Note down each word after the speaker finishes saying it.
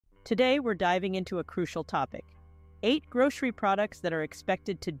Today, we're diving into a crucial topic: 8 grocery products that are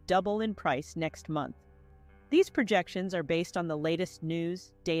expected to double in price next month. These projections are based on the latest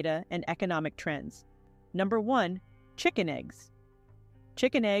news, data, and economic trends. Number 1, chicken eggs.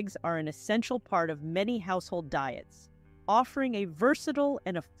 Chicken eggs are an essential part of many household diets, offering a versatile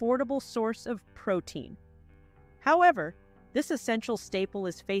and affordable source of protein. However, this essential staple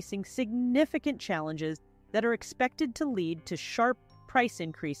is facing significant challenges that are expected to lead to sharp price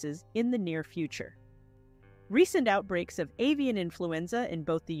increases in the near future. Recent outbreaks of avian influenza in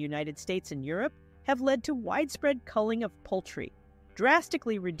both the United States and Europe have led to widespread culling of poultry,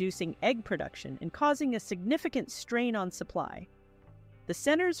 drastically reducing egg production and causing a significant strain on supply. The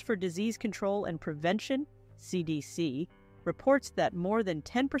Centers for Disease Control and Prevention, CDC, reports that more than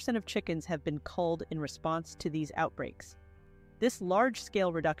 10% of chickens have been culled in response to these outbreaks. This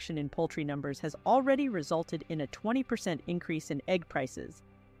large-scale reduction in poultry numbers has already resulted in a 20% increase in egg prices,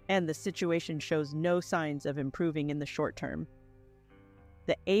 and the situation shows no signs of improving in the short term.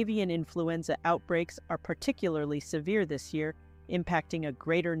 The avian influenza outbreaks are particularly severe this year, impacting a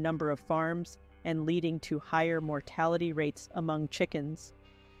greater number of farms and leading to higher mortality rates among chickens.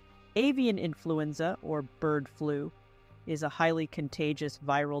 Avian influenza, or bird flu, is a highly contagious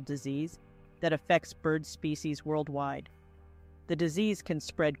viral disease that affects bird species worldwide. The disease can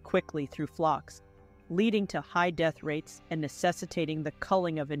spread quickly through flocks, leading to high death rates and necessitating the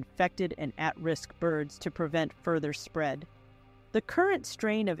culling of infected and at-risk birds to prevent further spread. The current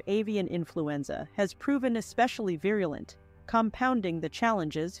strain of avian influenza has proven especially virulent, compounding the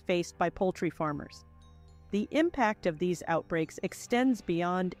challenges faced by poultry farmers. The impact of these outbreaks extends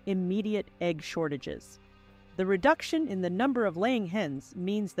beyond immediate egg shortages. The reduction in the number of laying hens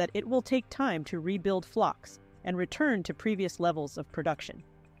means that it will take time to rebuild flocks and return to previous levels of production.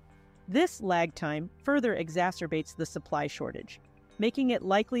 This lag time further exacerbates the supply shortage, making it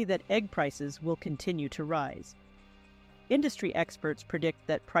likely that egg prices will continue to rise. Industry experts predict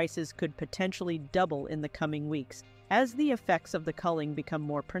that prices could potentially double in the coming weeks as the effects of the culling become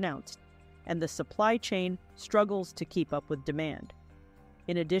more pronounced, and the supply chain struggles to keep up with demand.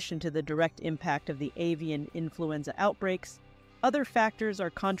 In addition to the direct impact of the avian influenza outbreaks, other factors are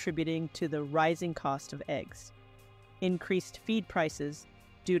contributing to the rising cost of eggs. Increased feed prices,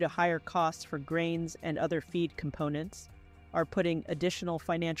 due to higher costs for grains and other feed components, are putting additional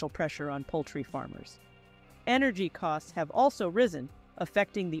financial pressure on poultry farmers. Energy costs have also risen,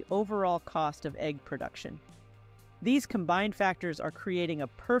 affecting the overall cost of egg production. These combined factors are creating a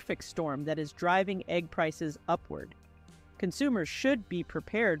perfect storm that is driving egg prices upward. Consumers should be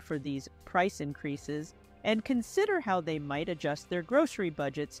prepared for these price increases and consider how they might adjust their grocery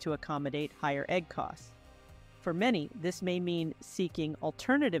budgets to accommodate higher egg costs. For many, this may mean seeking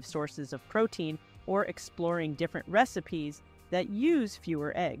alternative sources of protein or exploring different recipes that use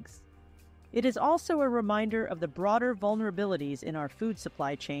fewer eggs. It is also a reminder of the broader vulnerabilities in our food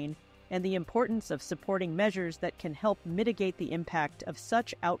supply chain and the importance of supporting measures that can help mitigate the impact of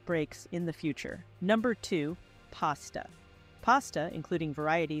such outbreaks in the future. Number 2, pasta. Pasta, including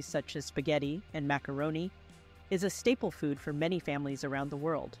varieties such as spaghetti and macaroni, is a staple food for many families around the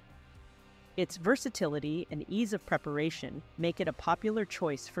world. Its versatility and ease of preparation make it a popular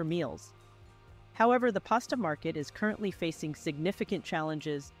choice for meals. However, the pasta market is currently facing significant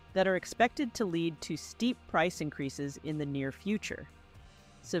challenges that are expected to lead to steep price increases in the near future.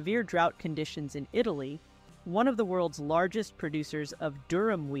 Severe drought conditions in Italy, one of the world's largest producers of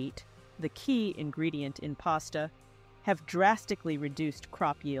durum wheat, the key ingredient in pasta, have drastically reduced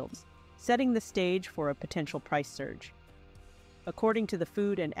crop yields, setting the stage for a potential price surge. According to the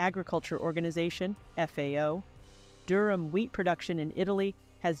Food and Agriculture Organization, FAO, durum wheat production in Italy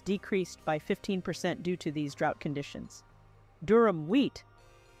has decreased by 15% due to these drought conditions. Durum wheat,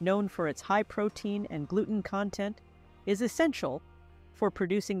 known for its high protein and gluten content, is essential for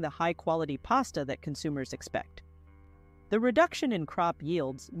producing the high-quality pasta that consumers expect. The reduction in crop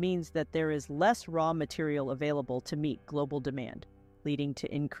yields means that there is less raw material available to meet global demand, leading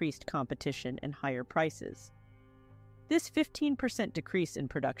to increased competition and higher prices. This 15% decrease in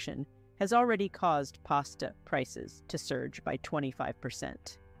production has already caused pasta prices to surge by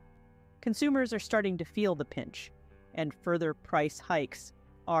 25%. Consumers are starting to feel the pinch, and further price hikes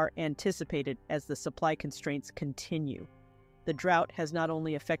are anticipated as the supply constraints continue. The drought has not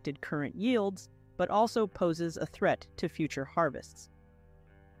only affected current yields, but also poses a threat to future harvests.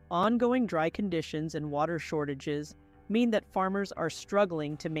 Ongoing dry conditions and water shortages mean that farmers are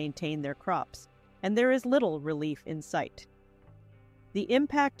struggling to maintain their crops, and there is little relief in sight. The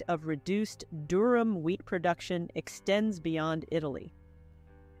impact of reduced durum wheat production extends beyond Italy.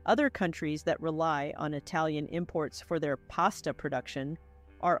 Other countries that rely on Italian imports for their pasta production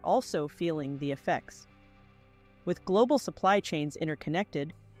are also feeling the effects. With global supply chains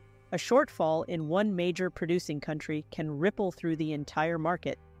interconnected, a shortfall in one major producing country can ripple through the entire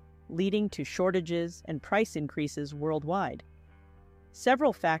market, leading to shortages and price increases worldwide.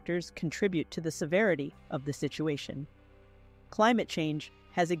 Several factors contribute to the severity of the situation. Climate change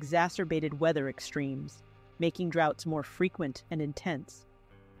has exacerbated weather extremes, making droughts more frequent and intense.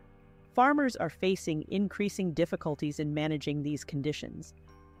 Farmers are facing increasing difficulties in managing these conditions,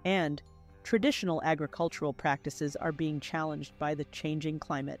 and traditional agricultural practices are being challenged by the changing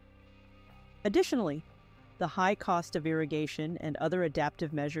climate. Additionally, the high cost of irrigation and other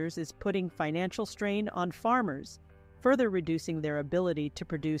adaptive measures is putting financial strain on farmers, further reducing their ability to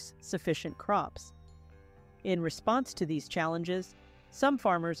produce sufficient crops. In response to these challenges, some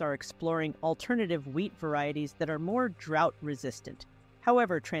farmers are exploring alternative wheat varieties that are more drought-resistant.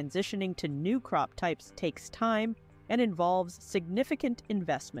 However, transitioning to new crop types takes time and involves significant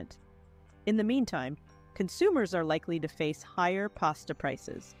investment. In the meantime, consumers are likely to face higher pasta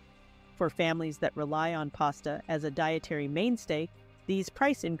prices. For families that rely on pasta as a dietary mainstay, these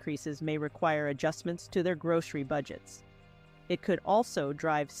price increases may require adjustments to their grocery budgets. It could also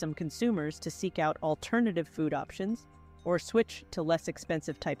drive some consumers to seek out alternative food options or switch to less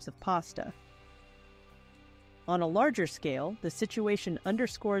expensive types of pasta. On a larger scale, the situation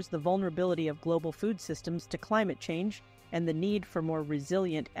underscores the vulnerability of global food systems to climate change and the need for more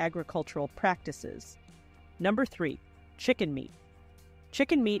resilient agricultural practices. Number 3, chicken meat.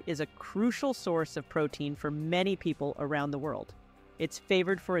 Chicken meat is a crucial source of protein for many people around the world. It's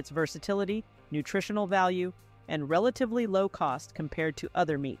favored for its versatility, nutritional value, and relatively low cost compared to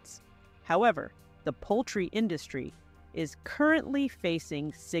other meats. However, the poultry industry is currently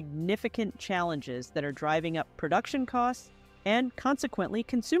facing significant challenges that are driving up production costs and, consequently,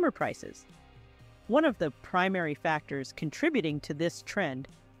 consumer prices. One of the primary factors contributing to this trend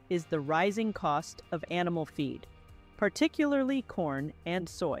is the rising cost of animal feed, particularly corn and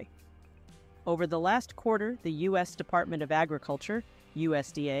soy. Over the last quarter, the U.S. Department of Agriculture,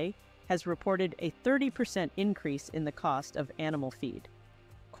 USDA, has reported a 30% increase in the cost of animal feed.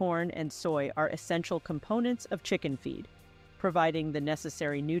 Corn and soy are essential components of chicken feed, providing the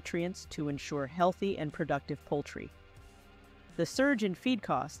necessary nutrients to ensure healthy and productive poultry. The surge in feed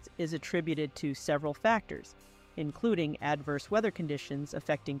costs is attributed to several factors, including adverse weather conditions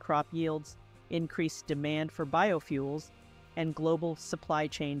affecting crop yields, increased demand for biofuels, and global supply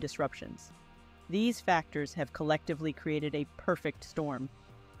chain disruptions. These factors have collectively created a perfect storm,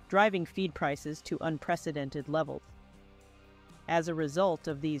 driving feed prices to unprecedented levels. As a result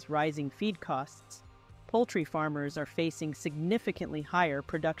of these rising feed costs, poultry farmers are facing significantly higher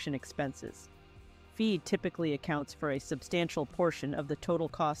production expenses. Feed typically accounts for a substantial portion of the total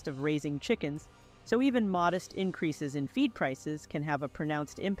cost of raising chickens, so even modest increases in feed prices can have a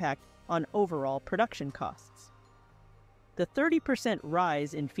pronounced impact on overall production costs. The 30%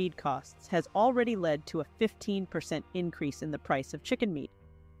 rise in feed costs has already led to a 15% increase in the price of chicken meat.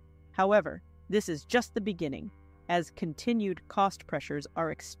 However, this is just the beginning, as continued cost pressures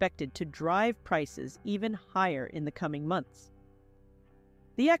are expected to drive prices even higher in the coming months.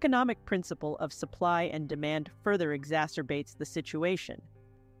 The economic principle of supply and demand further exacerbates the situation.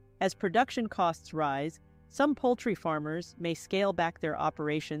 As production costs rise, some poultry farmers may scale back their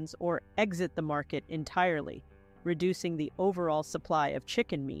operations or exit the market entirely, reducing the overall supply of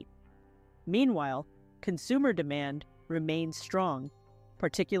chicken meat. Meanwhile, consumer demand remains strong,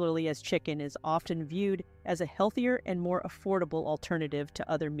 particularly as chicken is often viewed as a healthier and more affordable alternative to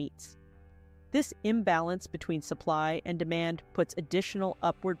other meats. This imbalance between supply and demand puts additional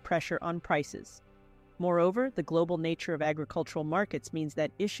upward pressure on prices. Moreover, the global nature of agricultural markets means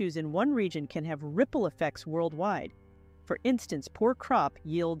that issues in one region can have ripple effects worldwide. For instance, poor crop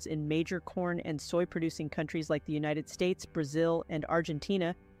yields in major corn and soy-producing countries like the United States, Brazil, and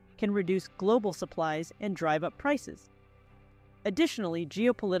Argentina can reduce global supplies and drive up prices. Additionally,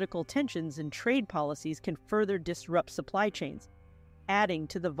 geopolitical tensions and trade policies can further disrupt supply chains, adding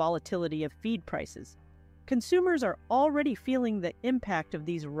to the volatility of feed prices. Consumers are already feeling the impact of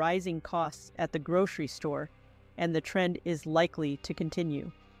these rising costs at the grocery store, and the trend is likely to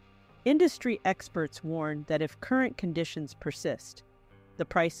continue. Industry experts warn that if current conditions persist, the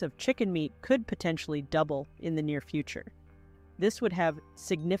price of chicken meat could potentially double in the near future. This would have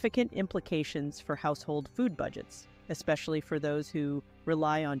significant implications for household food budgets, especially for those who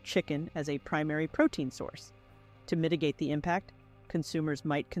rely on chicken as a primary protein source. To mitigate the impact, consumers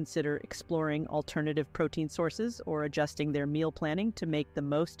might consider exploring alternative protein sources or adjusting their meal planning to make the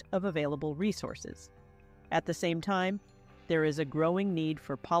most of available resources. At the same time, there is a growing need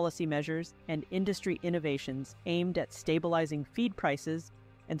for policy measures and industry innovations aimed at stabilizing feed prices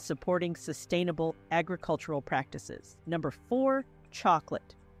and supporting sustainable agricultural practices. Number 4,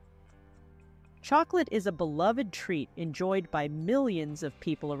 chocolate. Chocolate is a beloved treat enjoyed by millions of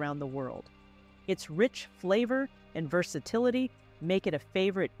people around the world. Its rich flavor and versatility make it a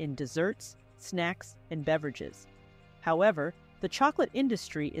favorite in desserts, snacks, and beverages. However, the chocolate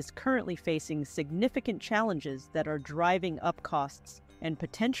industry is currently facing significant challenges that are driving up costs and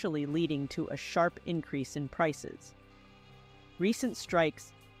potentially leading to a sharp increase in prices. Recent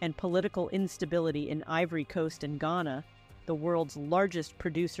strikes and political instability in Ivory Coast and Ghana, the world's largest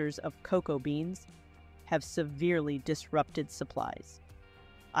producers of cocoa beans, have severely disrupted supplies.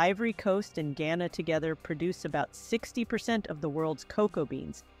 Ivory Coast and Ghana together produce about 60% of the world's cocoa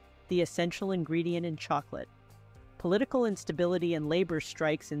beans, the essential ingredient in chocolate. Political instability and labor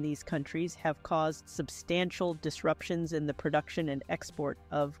strikes in these countries have caused substantial disruptions in the production and export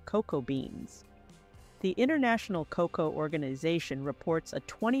of cocoa beans. The International Cocoa Organization reports a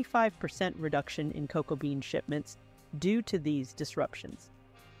 25% reduction in cocoa bean shipments due to these disruptions.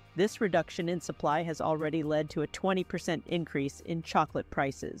 This reduction in supply has already led to a 20% increase in chocolate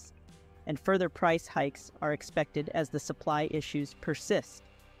prices, and further price hikes are expected as the supply issues persist.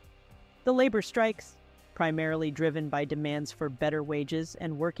 The labor strikes, primarily driven by demands for better wages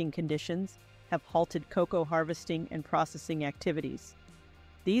and working conditions, have halted cocoa harvesting and processing activities.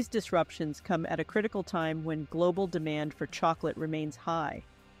 These disruptions come at a critical time when global demand for chocolate remains high.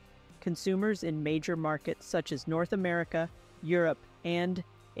 Consumers in major markets such as North America, Europe, and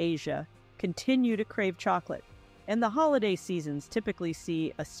Asia continue to crave chocolate, and the holiday seasons typically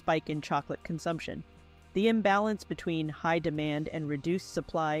see a spike in chocolate consumption. The imbalance between high demand and reduced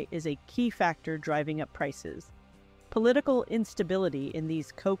supply is a key factor driving up prices. Political instability in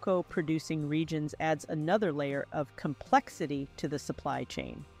these cocoa-producing regions adds another layer of complexity to the supply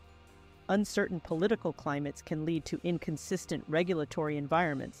chain. Uncertain political climates can lead to inconsistent regulatory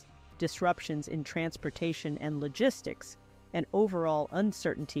environments, disruptions in transportation and logistics, and overall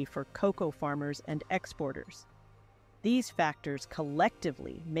uncertainty for cocoa farmers and exporters. These factors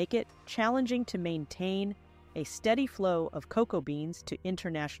collectively make it challenging to maintain a steady flow of cocoa beans to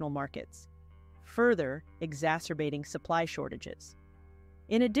international markets, further exacerbating supply shortages.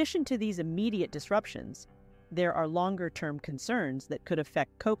 In addition to these immediate disruptions, there are longer-term concerns that could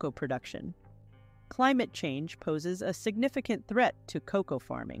affect cocoa production. Climate change poses a significant threat to cocoa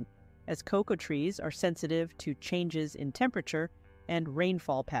farming, as cocoa trees are sensitive to changes in temperature and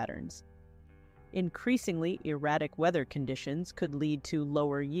rainfall patterns. Increasingly erratic weather conditions could lead to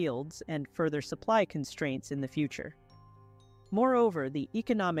lower yields and further supply constraints in the future. Moreover, the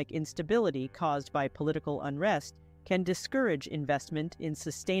economic instability caused by political unrest can discourage investment in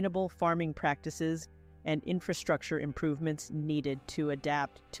sustainable farming practices and infrastructure improvements needed to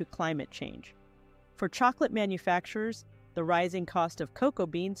adapt to climate change. For chocolate manufacturers, the rising cost of cocoa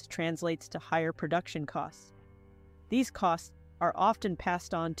beans translates to higher production costs. These costs are often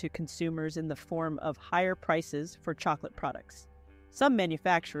passed on to consumers in the form of higher prices for chocolate products. Some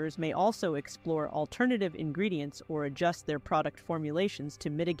manufacturers may also explore alternative ingredients or adjust their product formulations to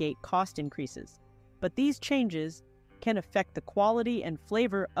mitigate cost increases, but these changes can affect the quality and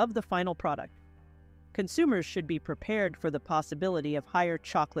flavor of the final product. Consumers should be prepared for the possibility of higher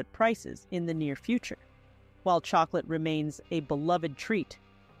chocolate prices in the near future. While chocolate remains a beloved treat,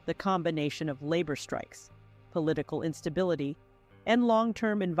 the combination of labor strikes, political instability, and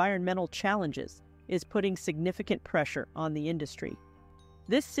long-term environmental challenges is putting significant pressure on the industry.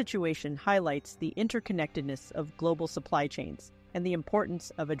 This situation highlights the interconnectedness of global supply chains and the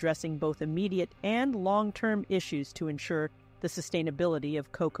importance of addressing both immediate and long-term issues to ensure the sustainability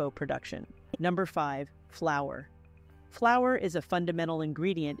of cocoa production. Number 5, flour. Flour is a fundamental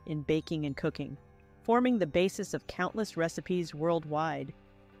ingredient in baking and cooking, forming the basis of countless recipes worldwide.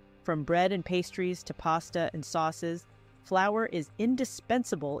 From bread and pastries to pasta and sauces, flour is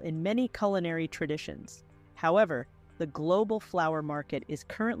indispensable in many culinary traditions. However, the global flour market is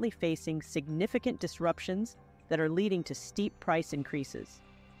currently facing significant disruptions that are leading to steep price increases.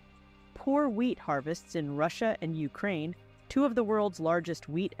 Poor wheat harvests in Russia and Ukraine, two of the world's largest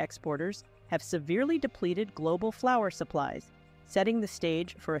wheat exporters, have severely depleted global flour supplies, setting the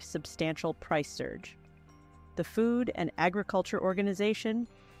stage for a substantial price surge. The Food and Agriculture Organization,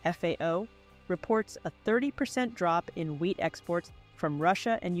 FAO, reports a 30% drop in wheat exports from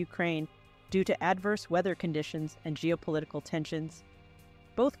Russia and Ukraine due to adverse weather conditions and geopolitical tensions.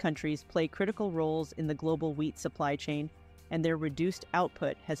 Both countries play critical roles in the global wheat supply chain, and their reduced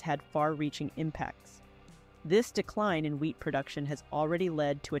output has had far-reaching impacts. This decline in wheat production has already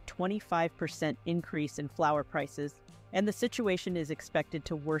led to a 25% increase in flour prices, and the situation is expected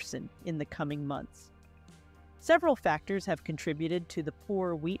to worsen in the coming months. Several factors have contributed to the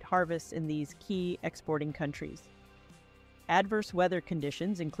poor wheat harvests in these key exporting countries. Adverse weather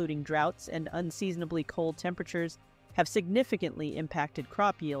conditions, including droughts and unseasonably cold temperatures, have significantly impacted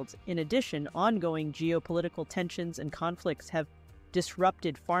crop yields. In addition, ongoing geopolitical tensions and conflicts have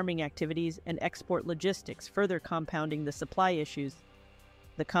disrupted farming activities and export logistics, further compounding the supply issues.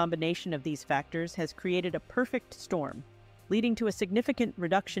 The combination of these factors has created a perfect storm, leading to a significant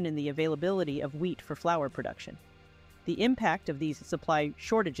reduction in the availability of wheat for flour production. The impact of these supply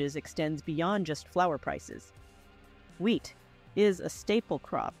shortages extends beyond just flour prices. Wheat is a staple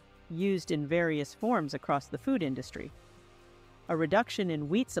crop used in various forms across the food industry. A reduction in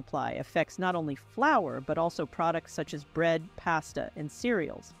wheat supply affects not only flour, but also products such as bread, pasta, and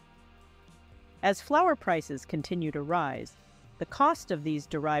cereals. As flour prices continue to rise, the cost of these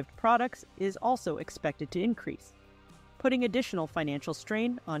derived products is also expected to increase, putting additional financial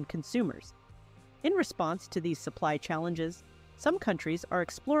strain on consumers. In response to these supply challenges, some countries are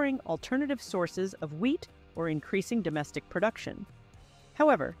exploring alternative sources of wheat or increasing domestic production.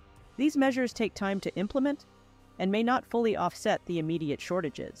 However, these measures take time to implement and may not fully offset the immediate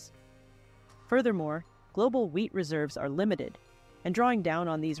shortages. Furthermore, global wheat reserves are limited, and drawing down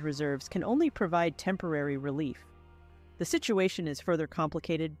on these reserves can only provide temporary relief. The situation is further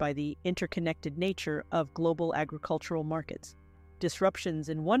complicated by the interconnected nature of global agricultural markets. Disruptions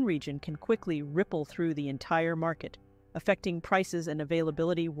in one region can quickly ripple through the entire market, affecting prices and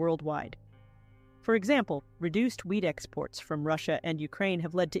availability worldwide. For example, reduced wheat exports from Russia and Ukraine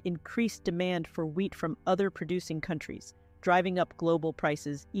have led to increased demand for wheat from other producing countries, driving up global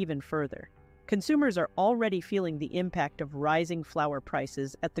prices even further. Consumers are already feeling the impact of rising flour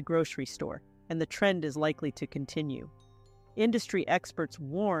prices at the grocery store, and the trend is likely to continue. Industry experts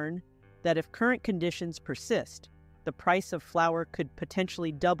warn that if current conditions persist, the price of flour could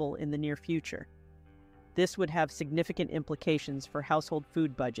potentially double in the near future. This would have significant implications for household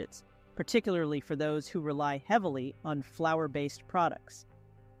food budgets, particularly for those who rely heavily on flour-based products.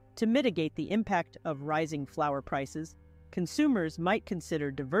 To mitigate the impact of rising flour prices, consumers might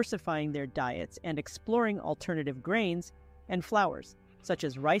consider diversifying their diets and exploring alternative grains and flours, such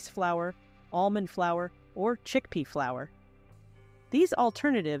as rice flour, almond flour, or chickpea flour. These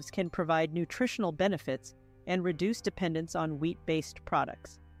alternatives can provide nutritional benefits and reduce dependence on wheat-based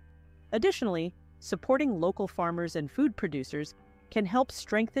products. Additionally, supporting local farmers and food producers can help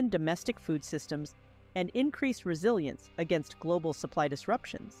strengthen domestic food systems and increase resilience against global supply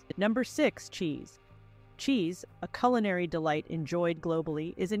disruptions. Number 6, cheese. Cheese, a culinary delight enjoyed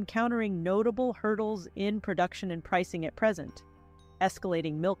globally, is encountering notable hurdles in production and pricing at present.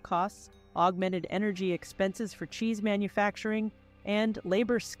 Escalating milk costs, augmented energy expenses for cheese manufacturing, and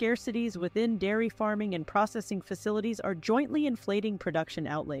labor scarcities within dairy farming and processing facilities are jointly inflating production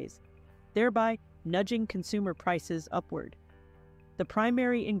outlays, thereby nudging consumer prices upward. The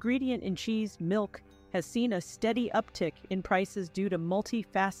primary ingredient in cheese, milk, has seen a steady uptick in prices due to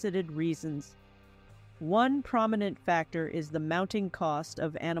multifaceted reasons. One prominent factor is the mounting cost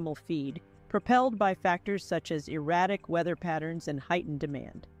of animal feed, propelled by factors such as erratic weather patterns and heightened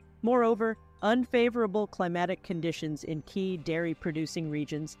demand. Moreover, unfavorable climatic conditions in key dairy-producing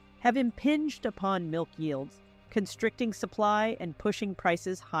regions have impinged upon milk yields, constricting supply and pushing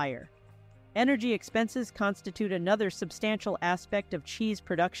prices higher. Energy expenses constitute another substantial aspect of cheese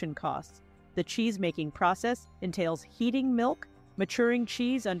production costs. The cheese-making process entails heating milk, maturing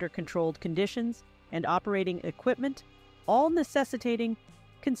cheese under controlled conditions, and operating equipment, all necessitating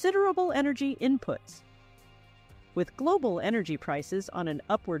considerable energy inputs. With global energy prices on an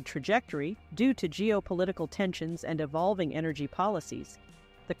upward trajectory due to geopolitical tensions and evolving energy policies,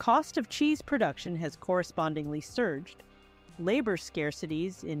 the cost of cheese production has correspondingly surged. Labor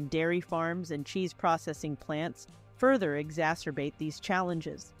scarcities in dairy farms and cheese processing plants further exacerbate these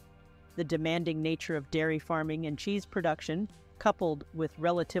challenges. The demanding nature of dairy farming and cheese production, coupled with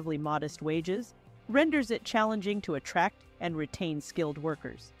relatively modest wages, renders it challenging to attract and retain skilled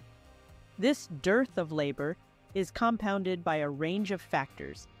workers. This dearth of labor is compounded by a range of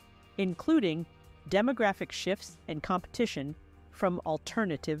factors, including demographic shifts and competition from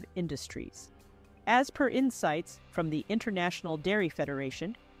alternative industries. As per insights from the International Dairy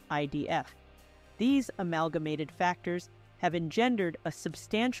Federation, IDF, these amalgamated factors have engendered a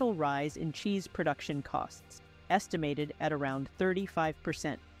substantial rise in cheese production costs, estimated at around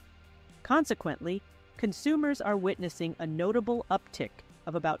 35%. Consequently, consumers are witnessing a notable uptick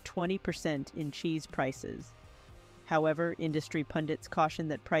of about 20% in cheese prices. However, industry pundits caution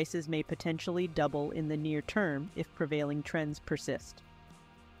that prices may potentially double in the near term if prevailing trends persist.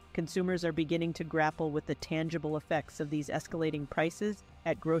 Consumers are beginning to grapple with the tangible effects of these escalating prices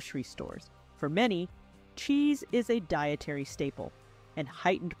at grocery stores. For many, cheese is a dietary staple, and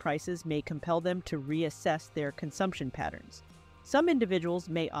heightened prices may compel them to reassess their consumption patterns. Some individuals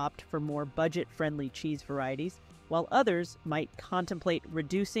may opt for more budget-friendly cheese varieties, while others might contemplate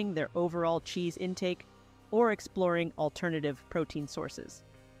reducing their overall cheese intake or exploring alternative protein sources.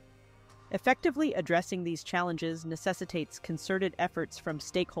 Effectively addressing these challenges necessitates concerted efforts from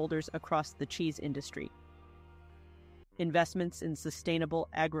stakeholders across the cheese industry. Investments in sustainable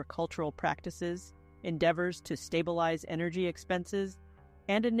agricultural practices, endeavors to stabilize energy expenses,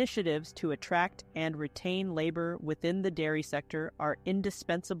 and initiatives to attract and retain labor within the dairy sector are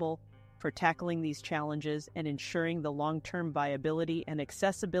indispensable for tackling these challenges and ensuring the long-term viability and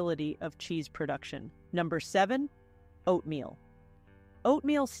accessibility of cheese production. Number 7, oatmeal.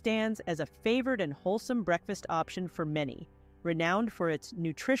 Oatmeal stands as a favored and wholesome breakfast option for many, renowned for its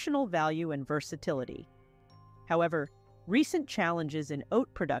nutritional value and versatility. However, recent challenges in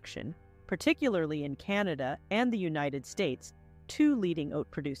oat production, particularly in Canada and the United States, two leading oat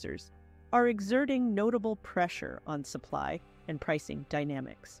producers, are exerting notable pressure on supply and pricing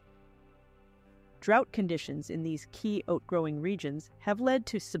dynamics. Drought conditions in these key oat-growing regions have led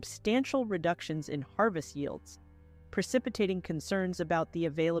to substantial reductions in harvest yields, precipitating concerns about the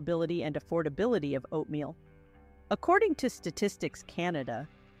availability and affordability of oatmeal. According to Statistics Canada,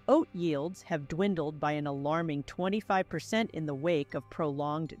 oat yields have dwindled by an alarming 25% in the wake of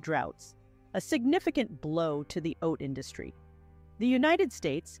prolonged droughts, a significant blow to the oat industry. The United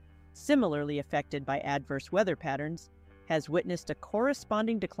States, similarly affected by adverse weather patterns, has witnessed a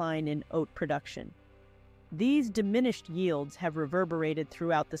corresponding decline in oat production. These diminished yields have reverberated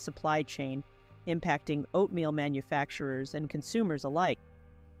throughout the supply chain, impacting oatmeal manufacturers and consumers alike.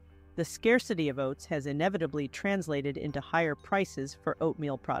 The scarcity of oats has inevitably translated into higher prices for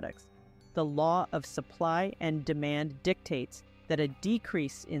oatmeal products. The law of supply and demand dictates that a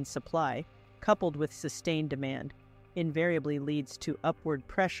decrease in supply, coupled with sustained demand, invariably leads to upward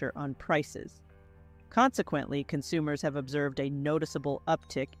pressure on prices. Consequently, consumers have observed a noticeable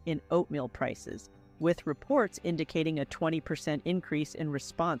uptick in oatmeal prices, with reports indicating a 20% increase in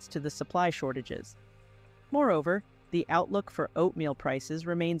response to the supply shortages. Moreover, the outlook for oatmeal prices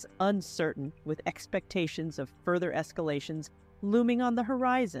remains uncertain, with expectations of further escalations looming on the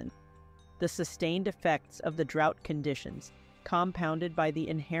horizon. The sustained effects of the drought conditions, compounded by the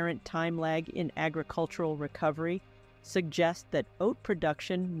inherent time lag in agricultural recovery, suggest that oat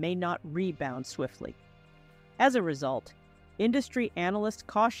production may not rebound swiftly. As a result, industry analysts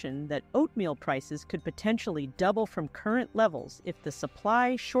caution that oatmeal prices could potentially double from current levels if the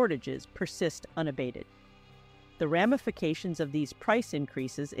supply shortages persist unabated. The ramifications of these price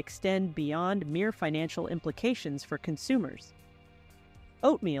increases extend beyond mere financial implications for consumers.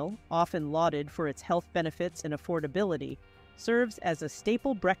 Oatmeal, often lauded for its health benefits and affordability, serves as a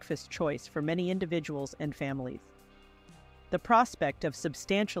staple breakfast choice for many individuals and families. The prospect of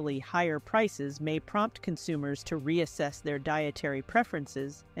substantially higher prices may prompt consumers to reassess their dietary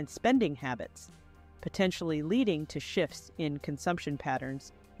preferences and spending habits, potentially leading to shifts in consumption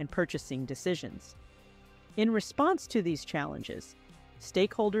patterns and purchasing decisions. In response to these challenges,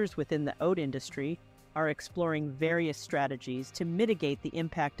 stakeholders within the oat industry are exploring various strategies to mitigate the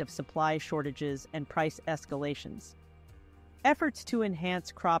impact of supply shortages and price escalations. Efforts to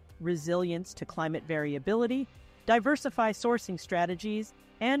enhance crop resilience to climate variability, diversify sourcing strategies,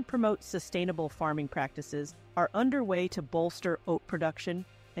 and promote sustainable farming practices are underway to bolster oat production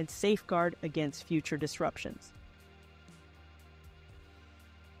and safeguard against future disruptions.